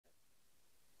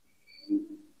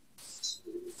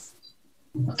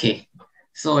Okay.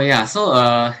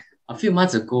 A few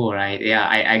months ago, right? Yeah,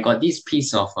 I got this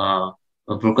piece of a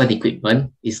broken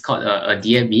equipment. It's called a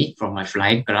DME from my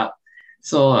flying club.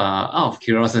 Out of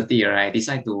curiosity, right, I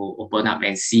decided to open up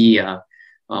and see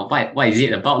what is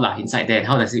it about lah inside there and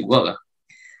how does it work.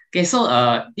 Okay,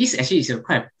 this actually is a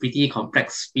quite pretty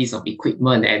complex piece of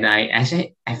equipment, and I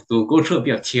actually have to go through a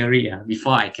bit of theory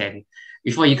before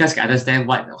you guys can understand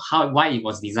why it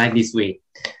was designed this way.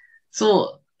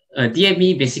 So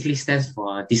DME basically stands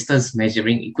for distance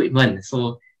measuring equipment.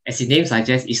 So as the name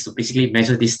suggests, is to basically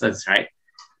measure distance, right?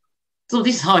 So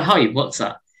this is how it works.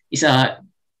 It's a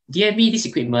DME, this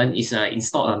equipment is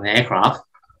installed on an aircraft,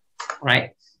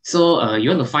 right? You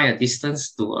want to find a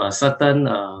distance to a certain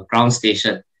ground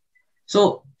station.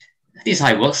 So this is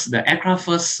how it works. The aircraft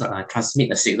first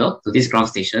transmit a signal to this ground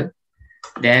station.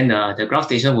 Then the ground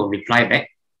station will reply back.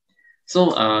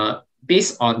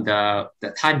 Based on the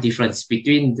time difference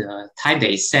between the time that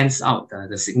it sends out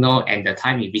the signal and the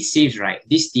time it receives, right,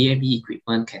 this DME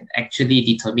equipment can actually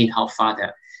determine how far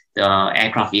the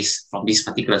aircraft is from this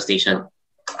particular station.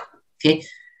 Okay,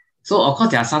 so of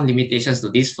course there are some limitations to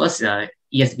this. First, it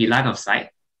has to be line of sight,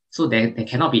 so there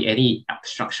cannot be any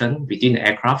obstruction between the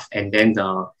aircraft and then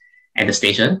the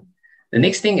station. The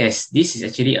next thing is this is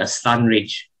actually a slant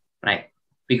range, right?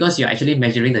 Because you're actually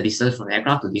measuring the distance from the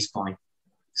aircraft to this point.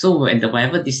 So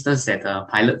whatever distance that the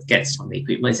pilot gets from the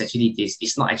equipment is actually this.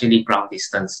 It's not actually ground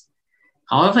distance.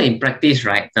 However, in practice,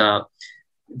 right,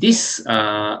 this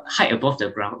height above the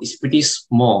ground is pretty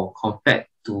small compared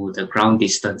to the ground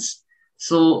distance.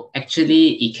 So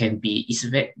actually, it's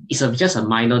just a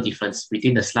minor difference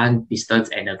between the slant distance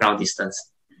and the ground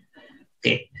distance.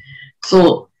 Okay,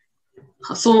 so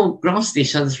ground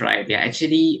stations, right? There are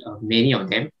actually many of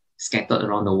them scattered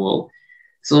around the world.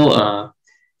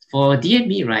 For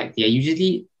DME, right, they are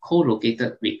usually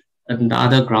co-located with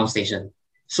another ground station.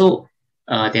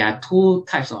 There are two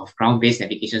types of ground-based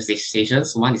navigation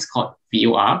stations. One is called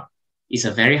VOR. It's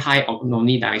a very high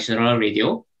omnidirectional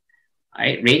radio,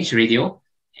 right, range radio,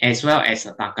 as well as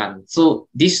a TACAN.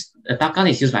 A TACAN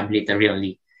is used by military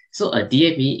only. So a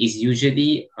DME is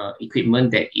usually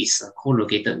equipment that is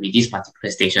co-located with this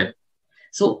particular station.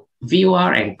 So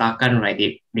VOR and TACAN,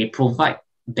 right, they provide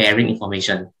bearing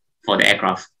information for the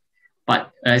aircraft.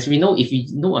 But as we know, if you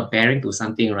know a bearing to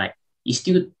something, right, you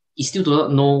still do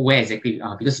not know where exactly you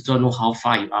are because you don't know how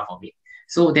far you are from it.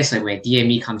 So that's where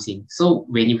DME comes in. So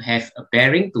when you have a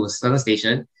bearing to a certain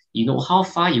station, you know how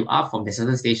far you are from the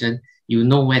certain station, you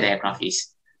know where the aircraft is,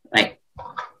 right?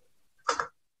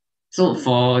 So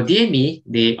for DME,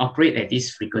 they operate at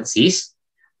these frequencies,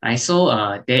 right?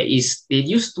 They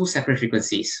use two separate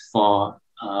frequencies for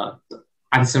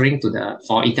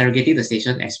for interrogating the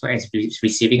station as well as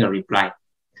receiving a reply.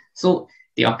 So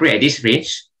they operate at this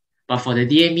range, but for the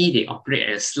DME, they operate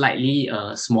at a slightly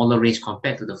smaller range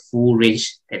compared to the full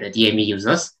range that the DME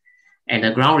uses. And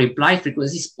the ground reply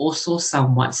frequency is also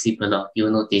somewhat similar,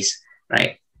 you'll notice,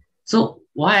 right? So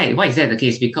why is that the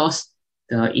case? Because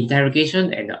the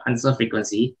interrogation and the answer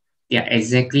frequency, they are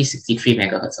exactly 63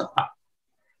 megahertz apart.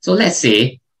 So let's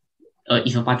say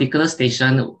if a particular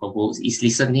station is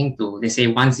listening to, let's say,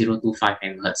 1025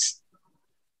 megahertz,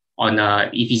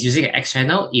 if it's using an X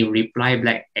channel, it will reply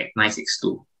back at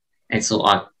 962, and so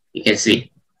on. You can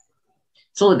see.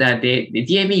 So the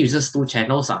DME uses two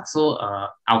channels.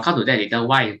 I'll come to that later.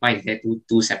 Why is there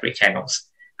two separate channels?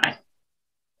 Right.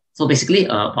 So basically,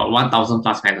 about 1000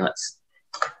 plus megahertz.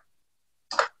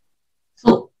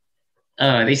 So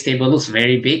this table looks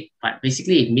very big, but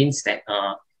basically it means that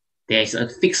there's a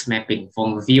fixed mapping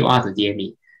from VOR to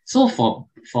DME. So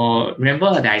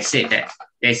remember that I said that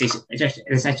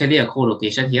there's actually a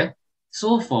co-location here.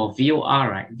 So for VOR,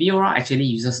 right, VOR actually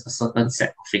uses a certain set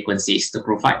of frequencies to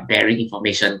provide bearing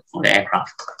information for the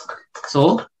aircraft.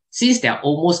 So since they're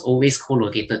almost always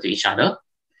co-located to each other,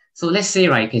 so let's say,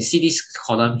 right, you can see this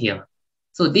column here.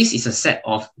 So this is a set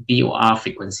of VOR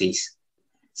frequencies.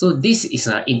 So this is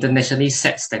an internationally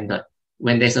set standard.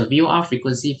 When there's a VOR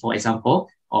frequency, for example,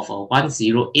 of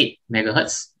 108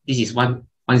 megahertz, this is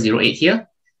 108 here.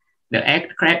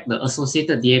 The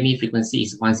associated DME frequency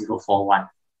is 1041.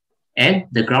 And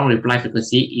the ground reply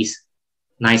frequency is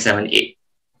 978.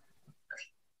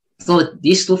 So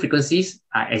these two frequencies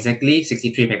are exactly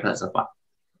 63 megahertz apart.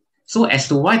 So as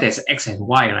to why there's X and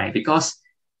Y, right? Because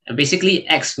basically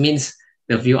X means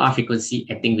the VOR frequency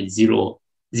ending with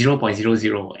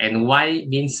 0.00, and Y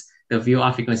means the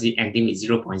VOR frequency ending with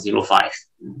 0.05.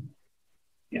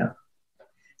 Yeah.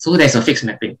 So there's a fixed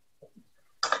mapping.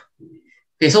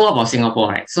 Okay, so what about Singapore,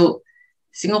 right? So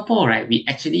Singapore, right, we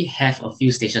actually have a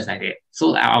few stations like that.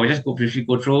 So I will just briefly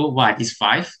go through what are these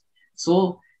five.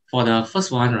 So for the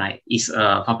first one, right, is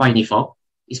Papa Uniform.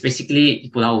 It's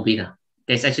basically Pulau Ubin.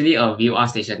 There's actually a VOR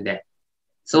station there.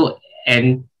 So,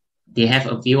 and they have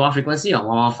a VOR frequency of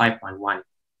 115.1.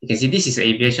 You can see this is an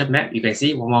aviation map. You can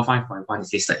see 115.1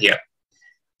 is listed here.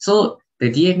 So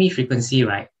the DME frequency,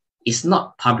 right, is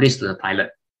not published to the pilot.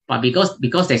 But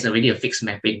because there's already a fixed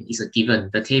mapping, it's a given.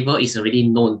 The table is already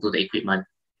known to the equipment.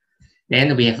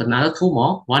 Then we have another two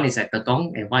more. One is at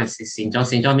Tekong and one is St. John.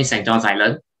 St. John means St. John's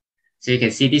Island. So you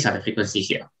can see these are the frequencies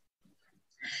here.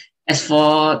 As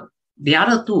for the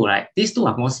other two, right, these two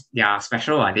are they are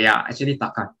special. They are actually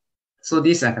Takan. So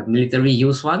these are the military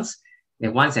use ones.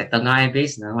 The one's at Tengah Air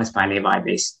Base, and the one is Paya Lebar Air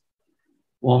Base.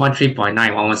 113.9,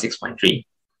 116.3.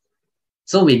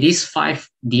 So with these 5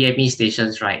 DME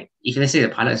stations, right, if let's say the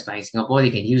pilot is flying Singapore, they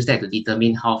can use that to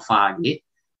determine how far are they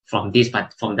from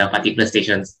the particular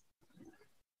stations.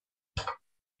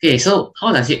 Okay, so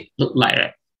how does it look like,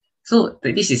 right? So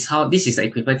this is the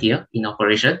equipment here in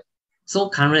operation. So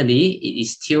currently it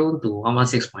is tuned to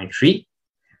 116.3.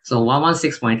 So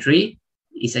 116.3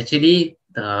 is actually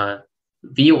the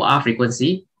VOR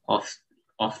frequency of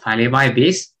Paya Lebar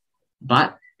base,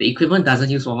 but the equipment doesn't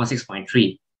use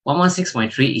 116.3.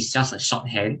 116.3 is just a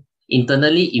shorthand.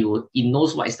 Internally, it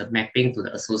knows what is the mapping to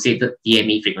the associated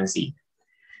DME frequency.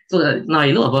 So now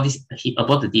you look above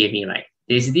the DME, right?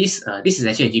 There's this is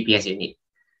actually a GPS unit.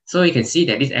 So you can see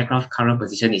that this aircraft current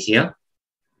position is here.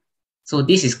 So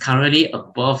this is currently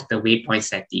above the waypoint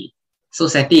SETI. So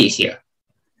SETI is here.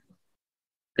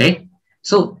 Okay.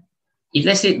 So if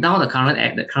let's say now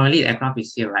currently the aircraft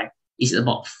is here, right? It's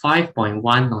about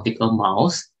 5.1 nautical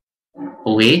miles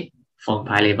away from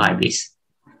Paya Lebar base.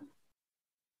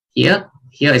 Here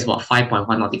is about 5.1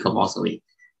 nautical miles away.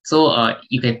 So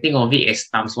you can think of it as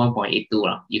times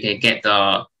 1.82. You can get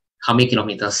the how many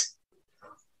kilometers.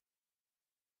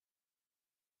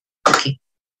 Okay.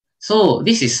 So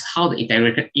this is how the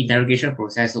interrogation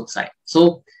process looks like.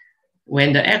 So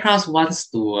when the aircraft wants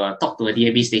to talk to a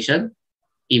DME station,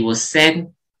 it will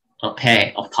send a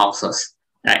pair of pulses,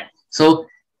 right? So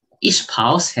each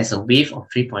pulse has a wave of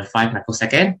 3.5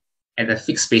 microseconds at a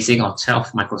fixed spacing of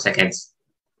 12 microseconds.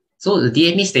 So the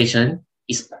DME station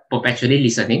is perpetually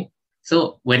listening.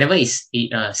 So whenever it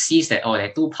sees that there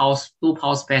are two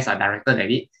pulse pairs are directed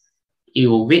at it, it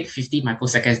will wait 50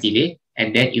 microseconds delay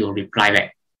and then it will reply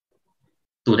back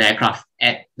to the aircraft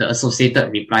at the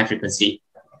associated reply frequency.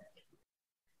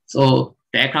 So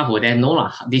the aircraft will then know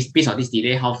based on this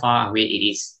delay how far away it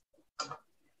is.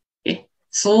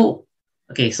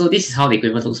 Okay, so this is how the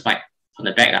equipment looks like on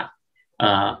the back.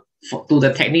 To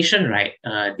the technician, right,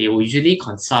 they will usually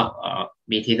consult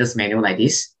maintenance manual like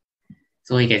this.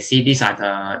 So you can see these are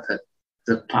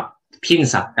the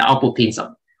pins, the output pins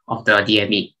of the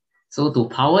DME. So to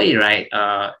power it, right,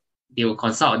 they will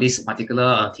consult this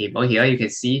particular table here. You can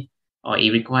see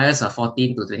it requires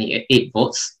 14 to 28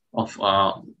 volts of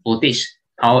voltage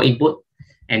power input,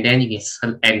 and then you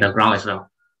can and the ground as well.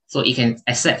 So it can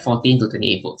accept 14 to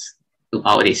 28 volts to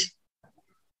power this.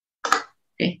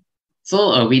 Okay.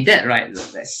 So with that, right,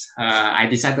 I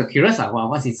decided curious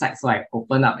what's inside. So I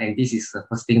open up, and this is the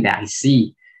first thing that I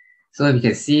see. So you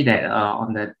can see that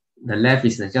on the left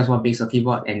is just one big circuit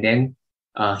board, and then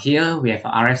here we have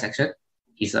an RF section.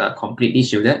 It's completely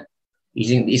shielded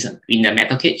using this in the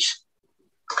metal cage.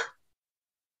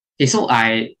 Okay, so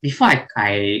before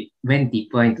I went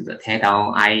deeper into the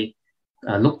teardown, I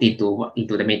looked into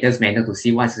the maintenance manual to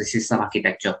see what's the system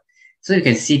architecture. So you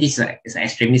can see this is an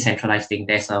extremely centralized thing.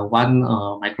 There's one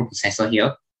microprocessor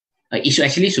here. It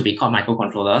should be called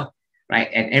microcontroller, right?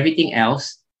 And everything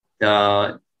else,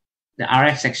 the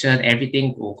RF section,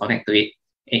 everything will connect to it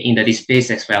in the displays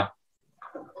as well.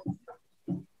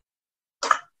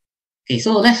 Okay,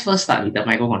 so let's first start with the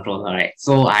microcontroller, right?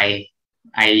 So I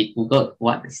googled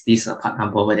what is this part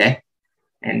number over there,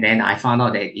 and then I found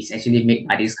out that it's actually made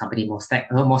by this company Mostek.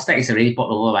 Mostek is already bought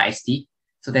over by ST,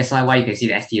 so that's why you can see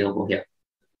the ST logo here.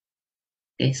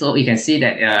 Okay, so you can see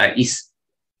that it's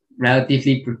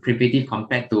relatively primitive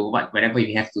compared to whatever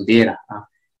you have today.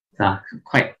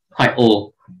 Quite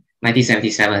old,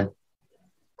 1977.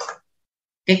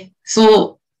 Okay,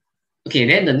 so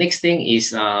then the next thing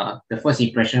is the first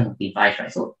impression of the device,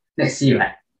 right? So let's see,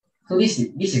 right? So this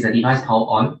is the device power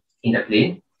on in the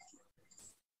plane.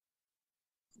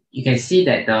 You can see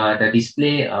that the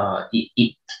display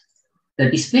the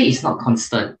display is not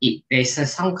constant. There's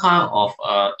some kind of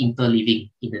interleaving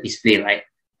in the display, right?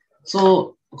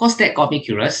 So of course that got me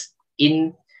curious.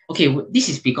 This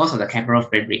is because of the camera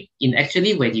frame rate.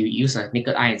 Actually, when you use a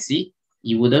naked eye and see,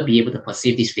 you wouldn't be able to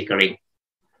perceive this flickering.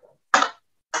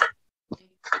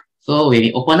 So when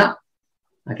we open up,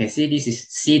 I can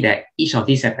see that each of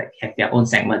these have their own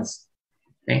segments.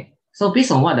 Okay, so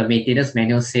based on what the maintenance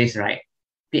manual says, right,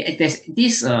 there's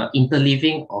this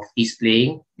interleaving of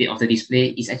the display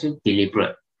is actually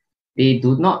deliberate. They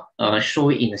do not show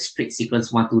it in a strict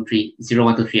sequence 1, 2, 3, 0,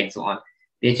 1, 2, 3, and so on.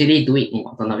 They actually do it in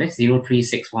autonomous 0, 3,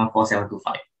 6, 1, 4, 7, 2,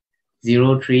 5.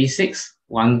 0, 3, 6,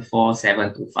 1, 4,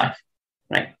 7, 2, 5.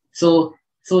 Right? So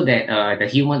that the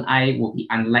human eye will be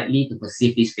unlikely to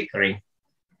perceive this flickering.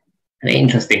 Very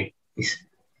interesting.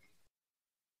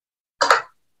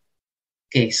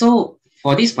 Okay, so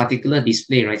for this particular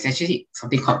display, right, it's actually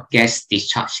something called gas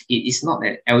discharge. It is not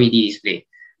an LED display.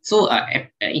 So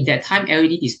in that time,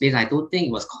 LED displays, I don't think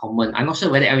it was common. I'm not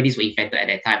sure whether LEDs were invented at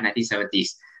that time,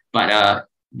 1970s. But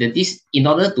in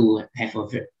order to have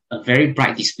a very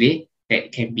bright display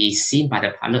that can be seen by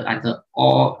the pilot under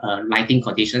all lighting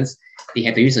conditions, they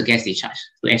had to use a gas discharge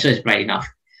to ensure it's bright enough.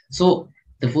 So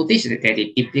the voltage that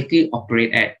they typically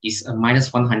operate at is a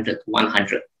minus 100 to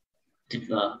 100.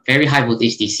 Very high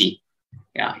voltage DC.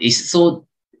 Yeah, so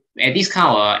at this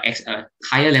kind of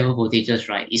higher level voltages,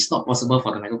 right, it's not possible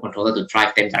for the microcontroller to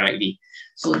drive them directly.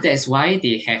 So that's why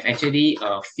they have actually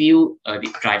a few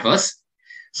drivers.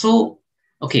 So,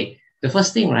 okay, the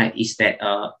first thing, right, is that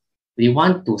we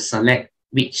want to select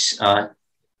which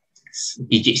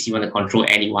digits you want to control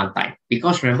at any one time.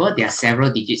 Because remember, there are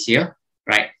several digits here,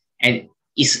 right? And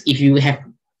if you have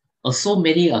so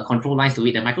many control lines to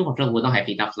it, the microcontroller will not have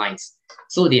enough lines.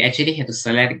 So they actually have to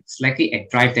select it and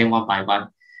drive them one by one.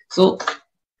 So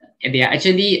there are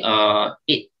actually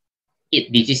eight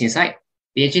digits inside.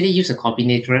 They actually use a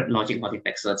combinatorial logic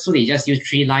multiplexer. So they just use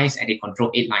 3 lines and they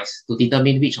control 8 lines to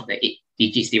determine which of the 8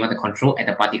 digits they want to control at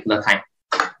a particular time.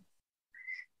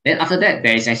 Then after that,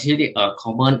 there is actually a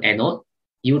common anode,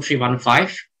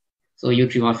 U315. So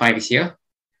U315 is here.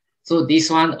 So this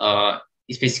one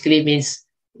it basically means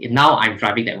now I'm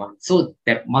driving that one. So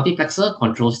that multiplexer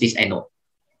controls this anode.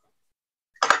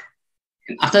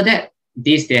 And after that,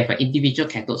 they have an individual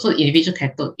cathode. So the individual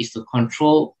cathode is to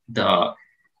control the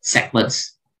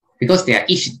segments, because they are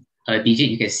each digit,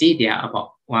 you can see they are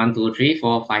about 1, 2, 3,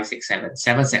 4, 5, 6, 7,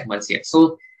 7 segments here.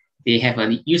 So they have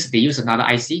use another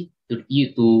IC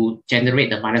to generate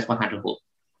the minus 100 volt.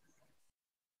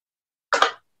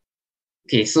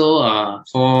 Okay, so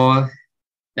for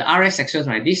the RF section,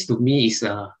 right, this to me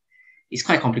is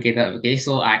quite complicated. Okay,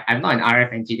 so I'm not an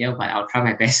RF engineer, but I'll try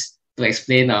my best to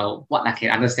explain what I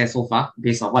can understand so far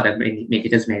based on what the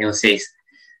maintenance manual says.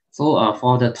 So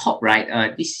for the top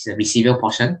right, this is the receiver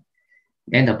portion.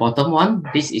 Then the bottom one,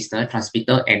 this is the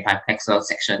transmitter and diplexer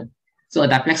section. So a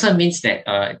diplexer means that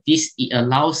it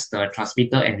allows the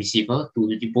transmitter and receiver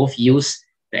to both use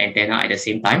the antenna at the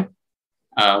same time,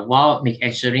 while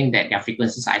ensuring that their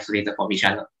frequencies are isolated from each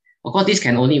other. Of course, this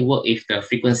can only work if the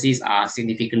frequencies are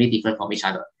significantly different from each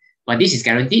other. But this is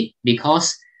guaranteed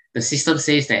because the system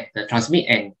says that the transmit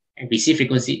and receive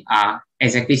frequency are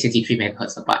exactly 63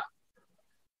 megahertz apart.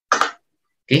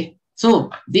 Okay,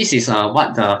 so this is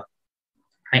what the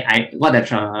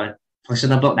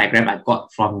functional block diagram I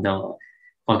got from the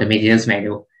maintenance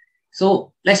manual.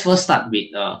 So let's first start with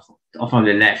from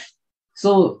the left.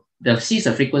 So since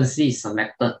the frequency is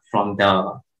selected from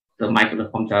the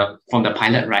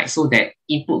pilot, right? So that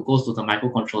input goes to the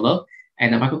microcontroller,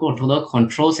 and the microcontroller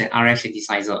controls an RF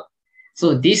synthesizer.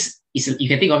 So this is, you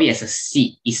can think of it as a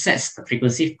seed. It sets the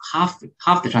frequency half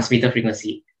the transmitter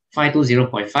frequency,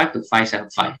 520.5 to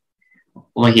 575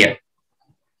 over here.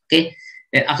 Okay.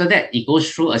 Then after that, it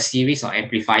goes through a series of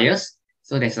amplifiers.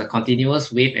 So there's a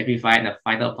continuous wave amplifier and a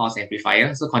final pulse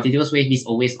amplifier. So continuous wave is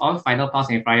always on. Final pulse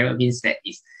amplifier means that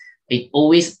it's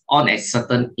always on at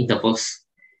certain intervals.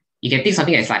 You can think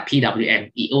something as like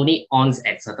PWM. It only ons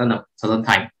at certain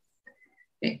time.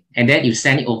 Okay? And then you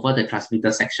send it over the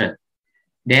transmitter section.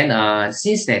 Then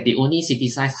since that they only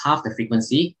synthesize half the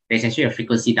frequency, there's actually a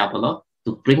frequency doubler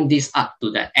to bring this up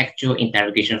to the actual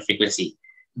interrogation frequency.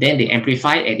 Then they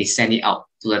amplify and they send it out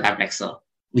to the diplexer,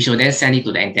 which will then send it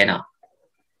to the antenna.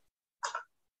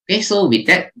 Okay, so with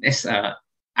that,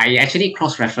 I actually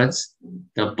cross-reference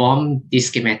the BOM, this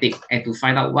schematic, and to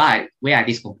find out where are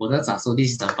these components are. So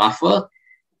this is the buffer,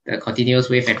 the continuous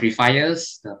wave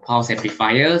amplifiers, the pulse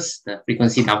amplifiers, the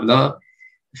frequency doubler,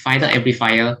 the final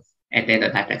amplifier, and then the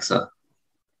diplexer.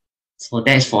 So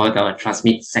that's for the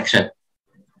transmit section.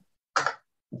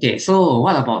 Okay, so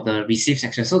what about the receive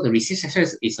section? So the receive section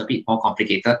is a bit more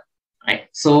complicated, right?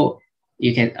 So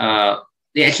you can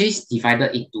they actually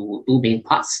divided into 2 main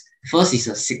parts. First is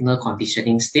a signal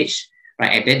conditioning stage,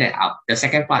 right? And then the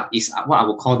second part is what I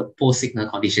would call the post-signal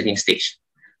conditioning stage.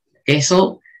 Okay,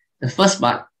 so the first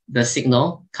part, the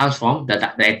signal comes from the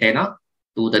antenna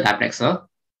to the diplexer.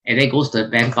 and then goes to the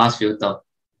bandpass filter.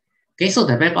 Okay, so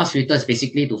the bandpass filter is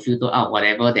basically to filter out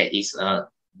whatever that is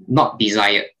not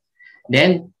desired.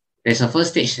 Then there's a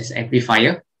first stage as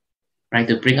amplifier, right,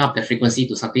 to bring up the frequency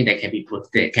to something that can be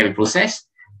processed.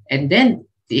 And then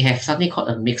they have something called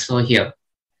a mixer here.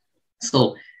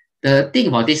 So the thing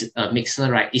about this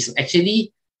mixer, right, is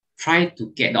actually try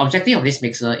to get, the objective of this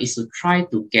mixer is to try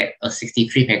to get a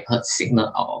 63 megahertz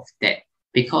signal out of that,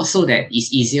 because so that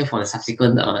it's easier for the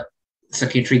subsequent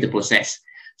circuitry to process.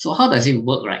 So how does it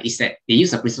work, right, is that they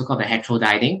use a principle called the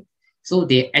heterodioning. So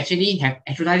they actually have,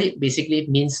 heterodioning basically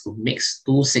means to mix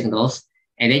two signals,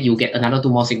 and then you get another two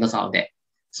more signals out of that.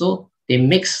 So they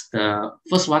mix, the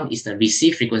first one is the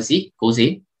receive frequency, goes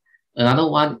in. Another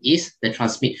one is the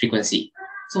transmit frequency.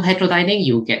 So heterodioning,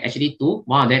 you get actually two.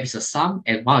 One of them is a sum,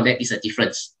 and one of them is a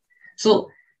difference. So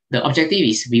the objective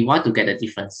is we want to get the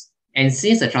difference. And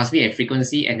since the transmit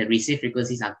frequency and the receive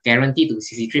frequencies are guaranteed to be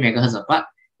 63 megahertz apart,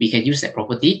 we can use that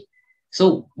property.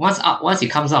 So once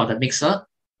it comes out of the mixer,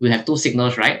 we have two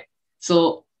signals, right?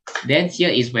 So then here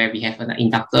is where we have an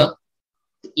inductor.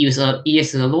 It is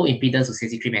a low impedance of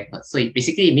 63 megahertz. So it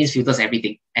basically means filters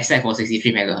everything except for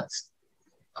 63 megahertz.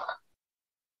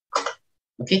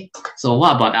 Okay, so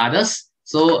what about others?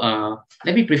 So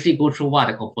let me briefly go through where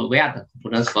are the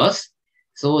components first.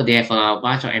 So they have a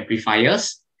bunch of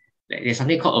amplifiers. There's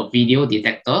something called a video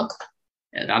detector,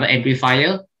 another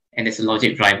amplifier, and there's a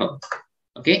logic driver.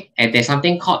 Okay, and there's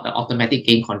something called the automatic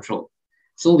gain control.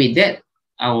 So with that,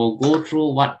 I will go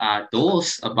through what are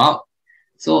those about.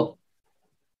 So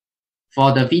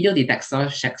for the video detector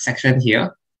section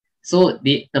here, so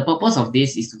the purpose of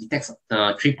this is to detect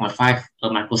the 3.5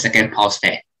 microsecond pulse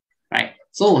pair, right?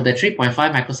 So the 3.5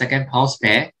 microsecond pulse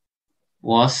pair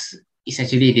was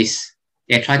essentially this.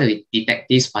 They're trying to detect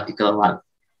this particular one.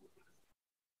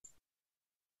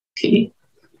 Okay.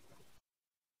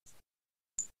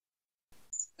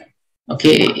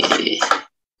 Okay.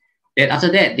 Then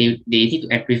after that, they need to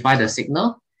amplify the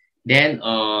signal. Then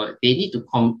they need to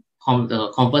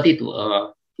convert it to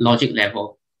a logic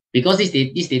level. Because this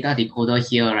data decoder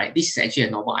here, right, this is actually a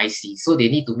normal IC. So they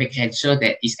need to make sure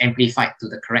that it's amplified to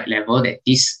the correct level that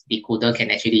this decoder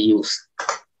can actually use.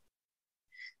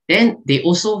 Then they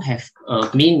also have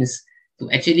means to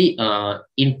actually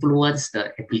influence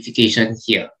the amplification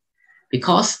here.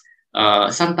 Because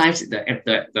sometimes the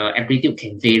amplitude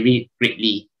can vary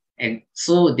greatly. And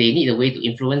so they need a way to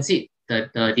influence it. The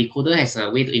decoder has a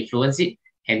way to influence it.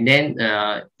 And then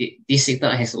this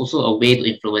signal has also a way to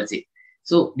influence it.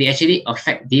 So they actually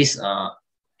affect this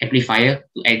amplifier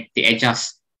to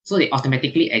adjust. So they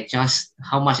automatically adjust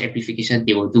how much amplification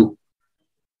they will do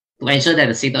to ensure that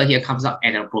the signal here comes up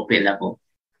at an appropriate level.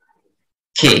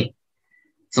 Okay,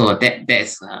 so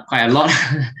that's quite a lot.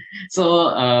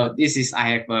 So this is,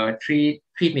 I have three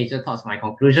major thoughts for my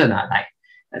conclusion.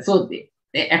 So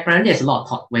apparently there's a lot of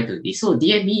thought went to this. So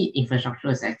DME infrastructure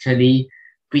is actually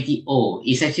pretty old.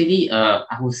 It's actually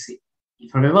I would say,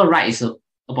 if I remember right, it's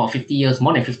about 50 years,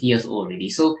 more than 50 years old already.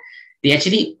 So they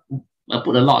actually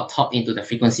put a lot of thought into the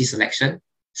frequency selection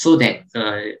so that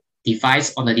the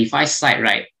device, on the device side,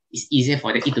 right, it's easier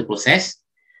for it to process.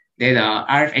 Then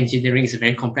RF engineering is a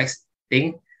very complex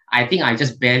thing. I think I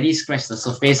just barely scratched the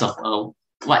surface of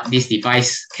what this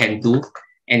device can do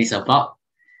and it's about.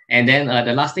 And then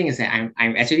the last thing is that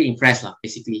I'm actually impressed,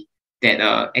 basically,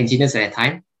 that engineers at that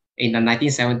time, in the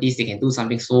 1970s, they can do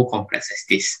something so complex as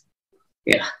this.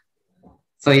 Yeah.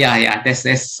 So yeah, that's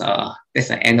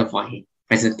the end of my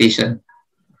presentation.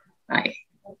 Right.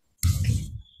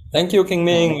 Thank you, Kheng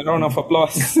Meng. A round of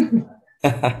applause.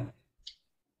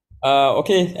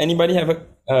 Okay, anybody have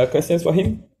questions for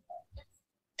him?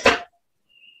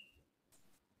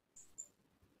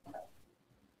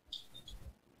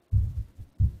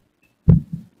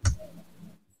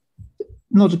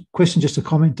 Not a question, just a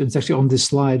comment. It's actually on this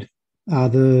slide.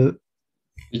 The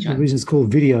reason it's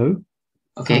called video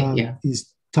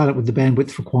is tied up with the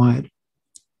bandwidth required.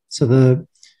 So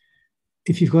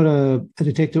if you've got a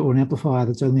detector or an amplifier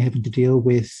that's only having to deal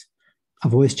with a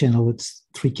voice channel that's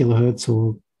 3 kilohertz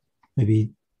or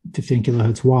maybe 15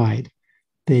 kilohertz wide,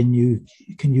 then you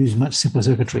can use much simpler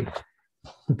circuitry.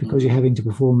 But because you're having to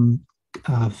perform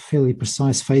fairly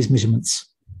precise phase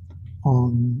measurements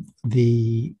on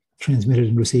the transmitted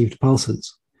and received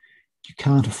pulses, you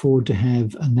can't afford to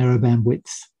have a narrow bandwidth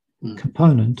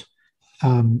component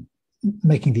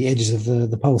making the edges of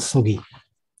the pulse soggy.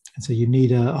 And so you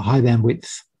need a high bandwidth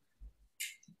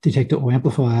detector or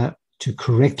amplifier to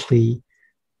correctly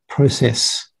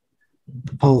process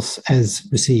the pulse as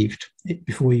received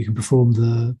before you can perform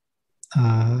the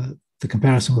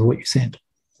comparison with what you sent.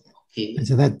 Okay. And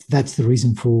so that's the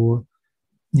reason for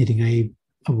needing a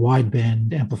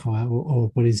wideband amplifier,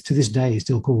 or what is to this day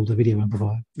still called a video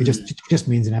amplifier. It just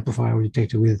means an amplifier or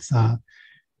detector with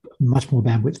much more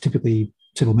bandwidth, typically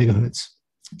several megahertz,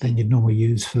 than you'd normally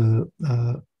use for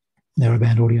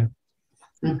narrowband audio.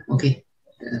 Okay,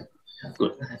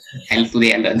 good. And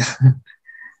today I learned.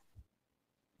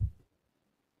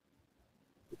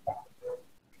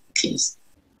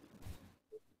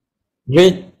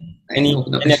 Great. Any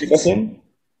other question?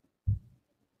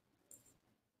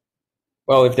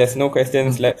 Well, if there's no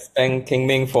questions, let's thank Kheng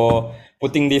Meng for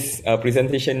putting this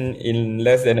presentation in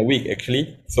less than a week,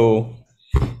 actually. So,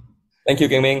 thank you,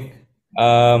 Kheng Meng.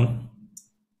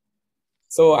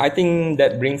 So I think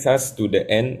that brings us to the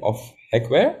end of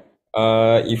Hackware.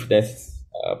 If there's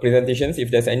presentations, if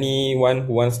there's anyone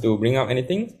who wants to bring up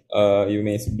anything, you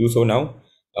may do so now.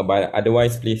 But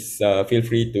otherwise, please feel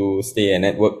free to stay and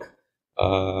network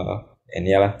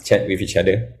and chat with each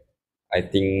other. I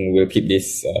think we'll keep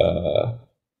this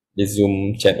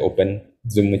Zoom chat open,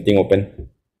 Zoom meeting open.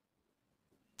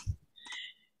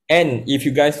 And if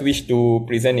you guys wish to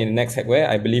present in the next Hackware,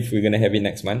 I believe we're gonna have it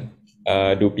next month.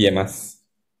 Do PM us.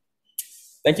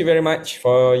 Thank you very much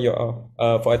for your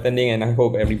for attending, and I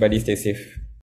hope everybody stays safe.